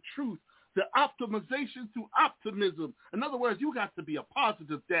applying truth, the optimization through optimism. In other words, you got to be a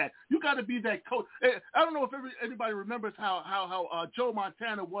positive dad. You got to be that coach. I don't know if anybody remembers how Joe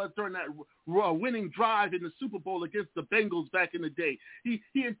Montana was during that winning drive in the Super Bowl against the Bengals back in the day. He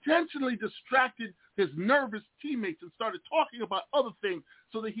intentionally distracted his nervous teammates and started talking about other things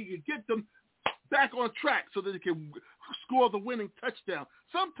so that he could get them back on track so that he can score the winning touchdown.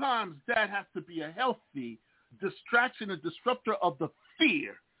 Sometimes dad has to be a healthy distraction and disruptor of the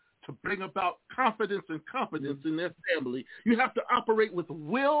fear to bring about confidence and competence in their family. You have to operate with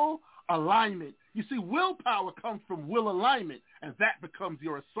will alignment. You see, willpower comes from will alignment, and that becomes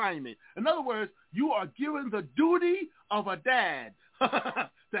your assignment. In other words, you are given the duty of a dad to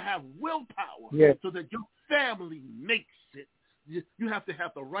have willpower so that your family makes it. You have to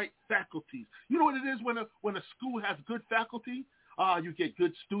have the right faculties. You know what it is when a school has good faculty? You get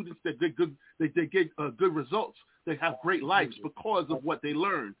good students that get good results. They have great lives because of what they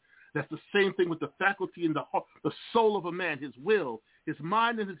learn. That's the same thing with the faculty and the heart, the soul of a man, his will, his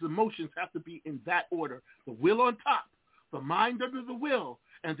mind, and his emotions have to be in that order. The will on top, the mind under the will,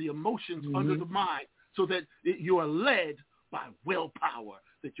 and the emotions under the mind, so that you are led by willpower,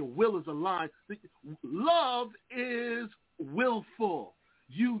 that your will is aligned. Love is willful.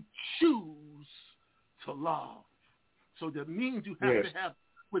 You choose to love. So that means you have to have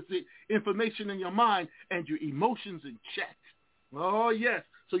with the information in your mind and your emotions in check. Oh, yes.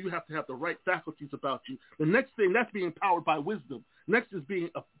 So you have to have the right faculties about you. The next thing, that's being empowered by wisdom. Next is being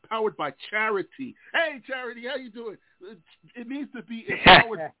empowered by charity. Hey, Charity, how you doing? It means to be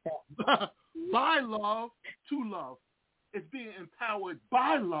empowered by love to love. It's being empowered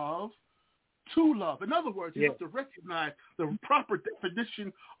by love to love. In other words, you have to recognize the proper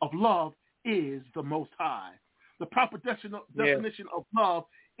definition of love is the Most High. The proper definition of love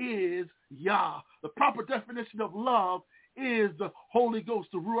is Yah. The proper definition of love is the Holy Ghost,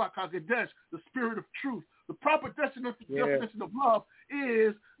 the Ruach HaKodesh, the Spirit of Truth. The proper definition of love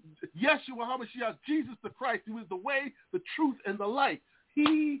is Yeshua HaMashiach, Jesus the Christ, who is the way, the truth, and the life.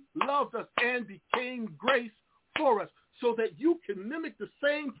 He loved us and became grace for us. so that you can mimic the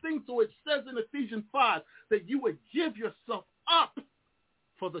same thing. So it says in Ephesians 5 that you would give yourself up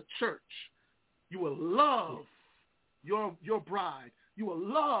for the church. You will love your bride. You will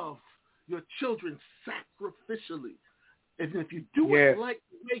love your children sacrificially. And if you do it like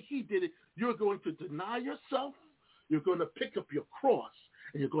the way he did it, you're going to deny yourself. You're going to pick up your cross,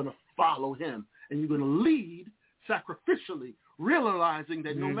 and you're going to follow him. And you're going to lead sacrificially, realizing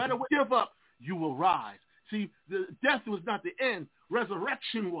that no matter what you give up, you will rise. See, the death was not the end.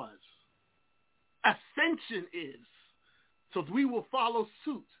 Resurrection was. Ascension is. So we will follow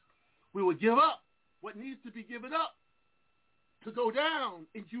suit. We will give up what needs to be given up to go down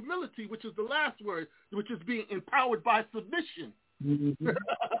in humility, which is the last word, which is being empowered by submission. Mm-hmm.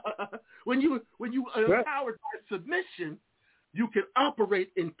 When you are empowered by submission, you can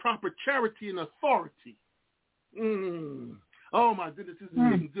operate in proper charity and authority. Oh my goodness, this is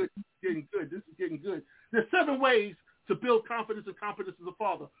getting good. This is getting good. There's 7 ways to build confidence and confidence as a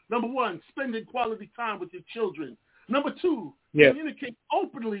father. Number 1, spending quality time with your children. Number 2, communicate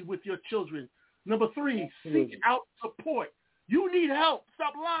openly with your children. Number 3, seek out support. You need help.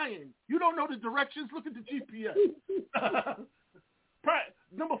 Stop lying. You don't know the directions. Look at the GPS.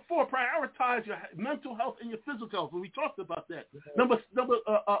 Number 4, prioritize your mental health and your physical health. We talked about that. Number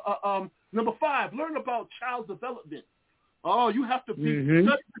 5, learn about child development. Oh, you have to be studying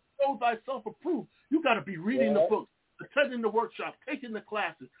to show thyself approved. You got to be reading the books, attending the workshops, taking the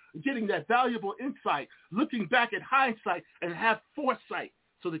classes, getting that valuable insight, looking back at hindsight, and have foresight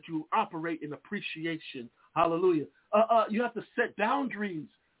so that you operate in appreciation. Hallelujah. You have to set boundaries,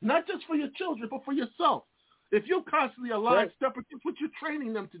 not just for your children, but for yourself. If you're constantly a line stepper, it's what you're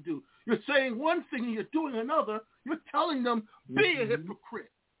training them to do. You're saying one thing and you're doing another. You're telling them, be a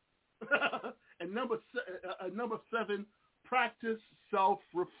hypocrite. And number 7, practice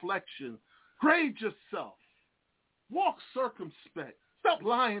self-reflection. Grade yourself. Walk circumspect. Stop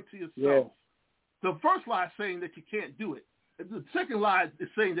lying to yourself. The first lie is saying that you can't do it. The second lie is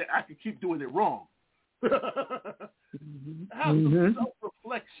saying that I can keep doing it wrong. Have some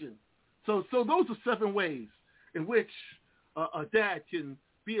self-reflection. So those are 7 ways in which a dad can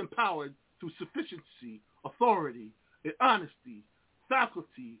be empowered through sufficiency, authority, and honesty,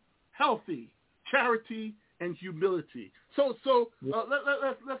 faculty, healthy, charity, and humility. So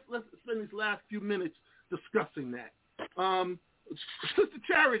let's spend these last few minutes discussing that. Sister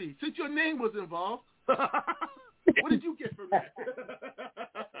Charity, since your name was involved, what did you get from that?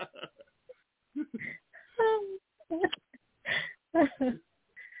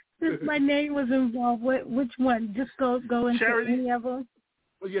 Since my name was involved, which one? Just go into charity, any of them?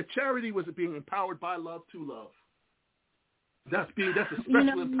 Well, charity was being empowered by love to love. That's a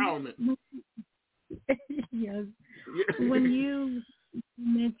special empowerment. Yes. When you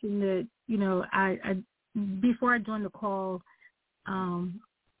mentioned that, I before I joined the call, a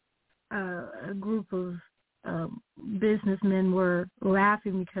group of businessmen were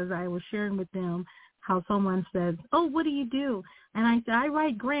laughing because I was sharing with them how someone said, "Oh, what do you do?" And I said, "I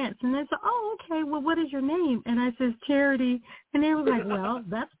write grants." And they said, "Oh, okay. Well, what is your name?" And I said, "Charity." And they were like, "Well,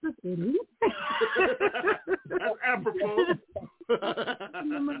 that's the city." That's apropos. Help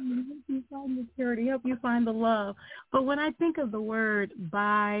you find the charity, help you find the love. But when I think of the word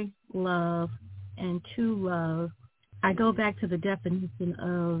by love and to love, I go back to the definition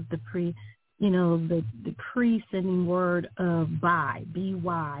of the preceding word of by,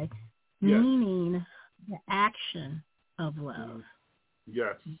 B-Y, meaning the action of love.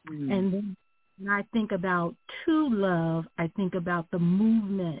 Yes. And then when I think about to love, I think about the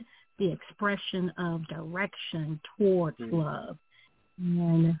movement, the expression of direction towards love.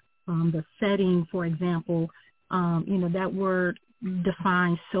 And the setting, for example, that word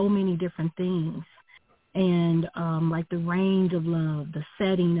defines so many different things. And like the range of love, the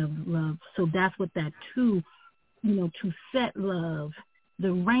setting of love. So that's what that to set love,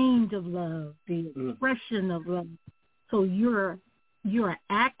 the range of love, the expression of love. So you're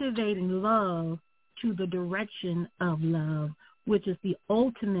activating love to the direction of love, which is the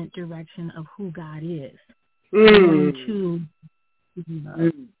ultimate direction of who God is.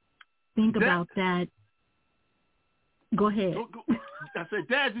 Think about that. Go ahead. I said,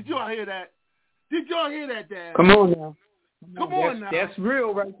 Dad, did y'all hear that? Did y'all hear that, Dad? Come on now. Come on now. That's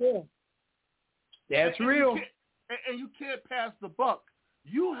real right there. That's real. And you can't pass the buck.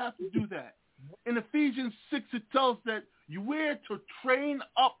 You have to do that. In Ephesians 6, it tells that we're to train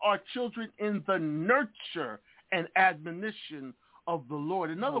up our children in the nurture and admonition of the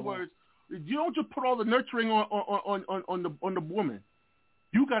Lord. In other words, you don't just put all the nurturing on the woman.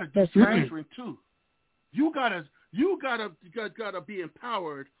 You got to do some nurturing too. You gotta be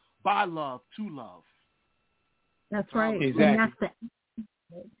empowered by love to love. That's right. Exactly.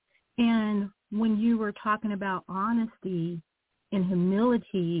 And when you were talking about honesty and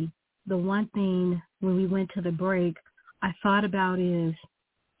humility, the one thing when we went to the break I thought about is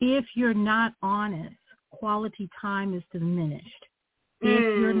if you're not honest, quality time is diminished.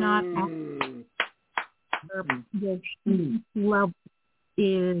 If you're not honest, your level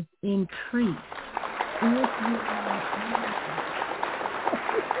is increased.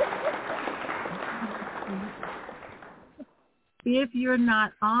 If you're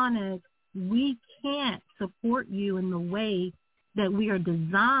not honest, we can't support you in the way that we are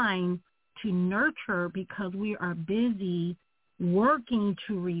designed to nurture because we are busy working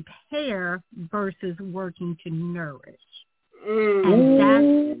to repair versus working to nourish. And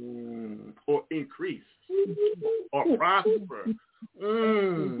that's or increase or prosper.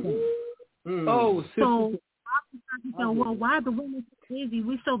 Oh, so well, why are the women so busy?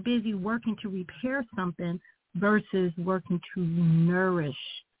 We're so busy working to repair something versus working to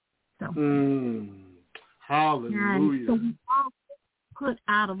nourish something. Hallelujah. And so we all put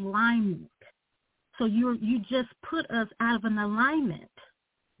out of alignment. So you just put us out of an alignment,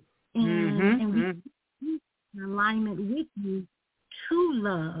 and we in alignment with you to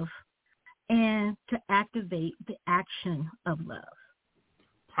love and to activate the action of love.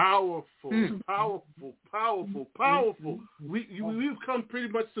 Powerful. We've come pretty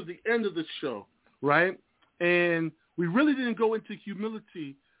much to the end of the show, right? And we really didn't go into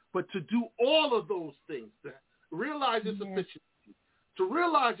humility, but to do all of those things, to realize your sufficiency, to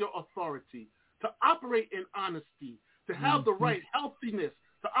realize your authority, to operate in honesty, to have the right healthiness,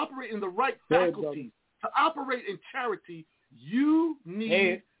 to operate in the right faculties, to operate in charity, you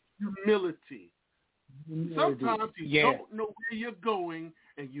need humility. Sometimes you don't know where you're going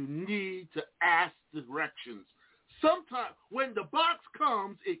and you need to ask directions. Sometimes when the box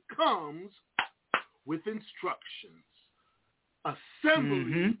comes, it comes with instructions.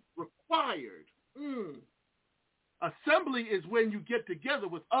 Assembly required. Assembly is when you get together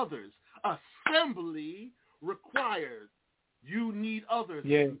with others. Assembly required. You need others.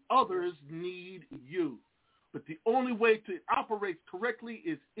 And others need you. But the only way to operate correctly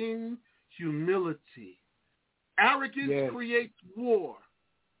is in humility. Arrogance creates war.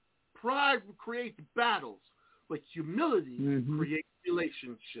 Pride creates battles. But humility creates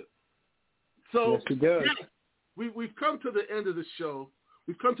relationship. So, we've come to the end of the show.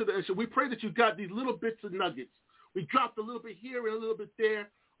 We pray that you got these little bits of nuggets. We dropped a little bit here and a little bit there.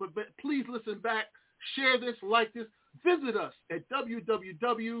 But please listen back. Share this, like this. Visit us at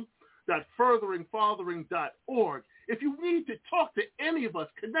www.furtheringfathering.org. If you need to talk to any of us,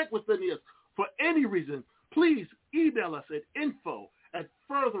 connect with any of us for any reason, please email us at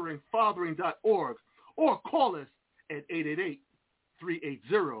info@furtheringfathering.org or call us at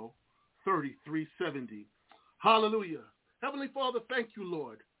 888-380-3370. Hallelujah. Heavenly Father, thank you,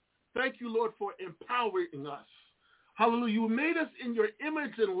 Lord. Thank you, Lord, for empowering us. Hallelujah. You made us in your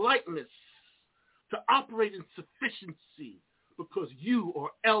image and likeness to operate in sufficiency because you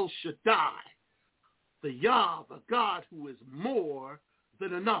are El Shaddai, the Yah, the God who is more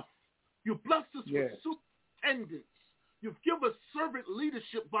than enough. You blessed us with superintendents. You've given us servant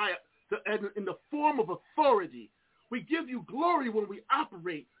leadership in the form of authority. We give you glory when we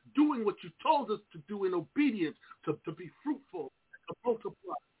operate, doing what you told us to do in obedience, to be fruitful, to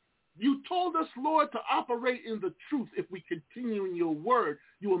multiply. You told us, Lord, to operate in the truth. If we continue in your word,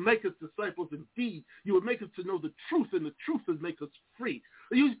 you will make us disciples indeed. You will make us to know the truth, and the truth will make us free.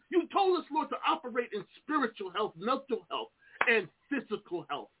 You told us, Lord, to operate in spiritual health, mental health, and physical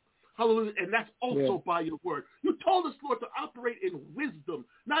health. Hallelujah. And that's also by your word. You told us, Lord, to operate in wisdom,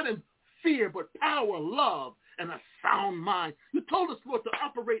 not in fear, but power, love, and a sound mind. You told us, Lord, to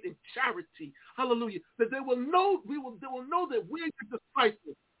operate in charity. Hallelujah. That they will know that we're your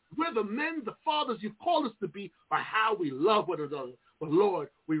disciples. We're the men, the fathers you've called us to be by how we love one another. But, Lord,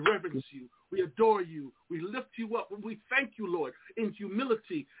 we reverence you. We adore you. We lift you up. And we thank you, Lord, in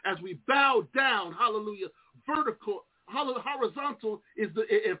humility as we bow down. Hallelujah. Vertical. Horizontal is the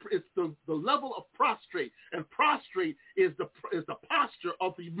level of prostrate, and prostrate is the posture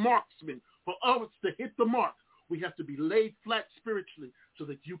of the marksman. For us to hit the mark, we have to be laid flat spiritually so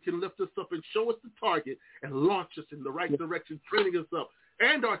that you can lift us up and show us the target and launch us in the right direction, training us up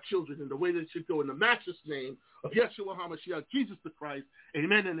and our children in the way that it should go, in the matchless name of Yeshua HaMashiach, Jesus the Christ.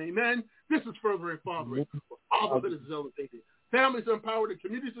 Amen and amen. This is Furthering Fathering, where fatherhood is elevated. Families are empowered and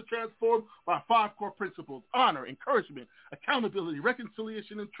communities are transformed by 5 core principles: honor, encouragement, accountability,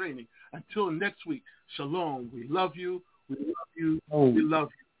 reconciliation, and training. Until next week, shalom. We love you. We love you. We love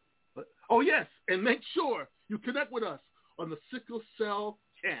you. Oh, yes, and make sure you connect with us on the Sickle Cell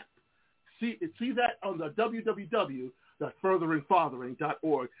Camp. See that on the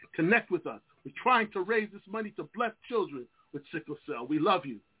www.furtheringfathering.org. Connect with us. We're trying to raise this money to bless children with sickle cell. We love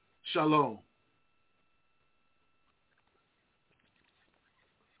you. Shalom.